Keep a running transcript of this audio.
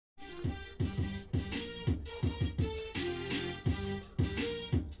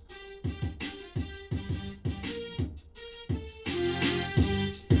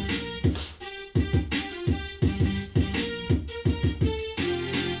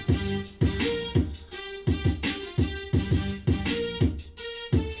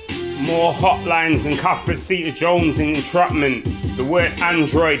More hotlines than Catherine Zeta-Jones in entrapment. The word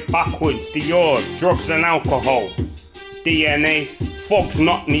android backwards, Dior, drugs and alcohol. DNA, fogs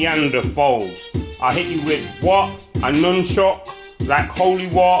not Neanderthals. I hit you with what? A nunchuck? Like holy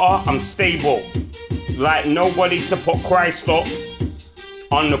water, I'm stable. Like nobody to put Christ up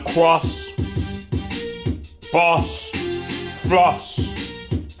on the cross. Boss, floss.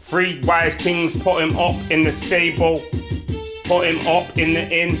 3 wise kings put him up in the stable. Put him up in the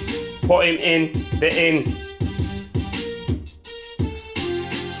inn. Put him in the inn.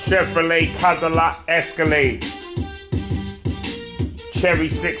 Chevrolet, Cadillac, Escalade. Cherry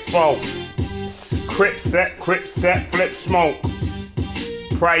 6-4. Crip set, flip smoke.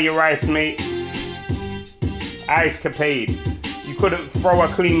 Pry your ice, mate. Ice capade. You couldn't throw a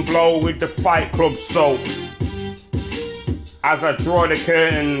clean blow with the Fight Club soap. As I draw the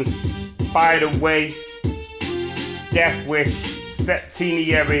curtains, by the way, Death Wish,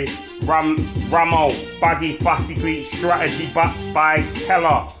 Septinieri, Ramo, Baggy Fussy Cleat, Strategy backed by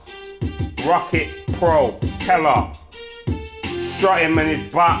Keller, Rocket Pro, Keller. Shot him in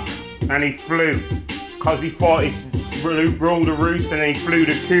his back and he flew, cause he thought he ruled the roost and then he flew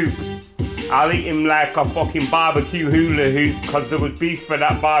the coop. I'll eat him like a fucking barbecue hula hoop, cause there was beef for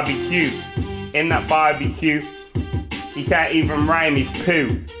that barbecue. In that barbecue, he can't even rhyme his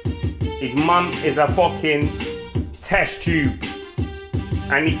poo. His mum is a fucking test tube.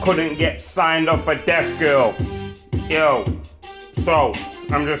 And he couldn't get signed off a deaf girl. Yo. So,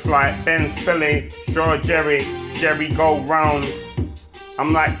 I'm just like Ben Spilly, Shaw Jerry go round.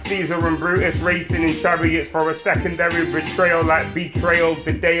 I'm like Caesar and Brutus racing in chariots for a secondary betrayal like Betrayal,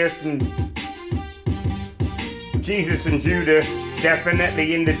 Deus and Jesus and Judas.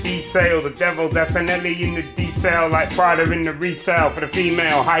 Definitely in the detail, the devil definitely in the detail, like Prada in the retail for the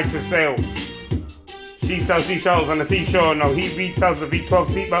female, high to sale. She sells seashells on the seashore, no, he retails the V12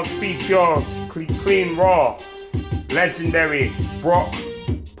 seatbelt, speed pure, clean raw. Legendary, Brock,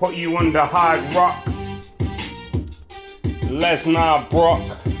 put you under hard rock. Lesnar, Brock,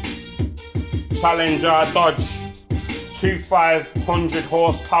 Challenger, Dodge, 2500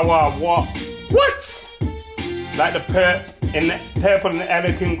 horsepower, what? Like the purple and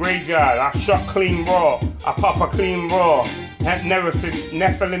elegant graveyard, I shot clean raw, I pop a clean raw,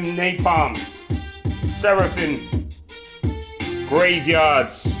 Nephilim napalm, Seraphim,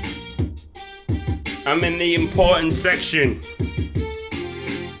 graveyards. I'm in the important section.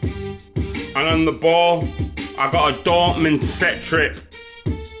 And on the ball, I got a Dortmund set trip.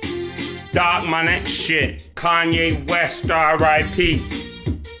 Dark Man X shit, Kanye West R.I.P.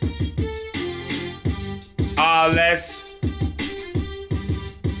 Les.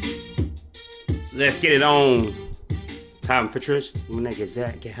 Let's get it on. Time for Tris. When niggas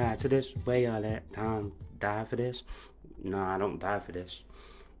that get high to this, way all that time die for this. No, I don't die for this.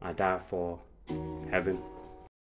 I die for heaven.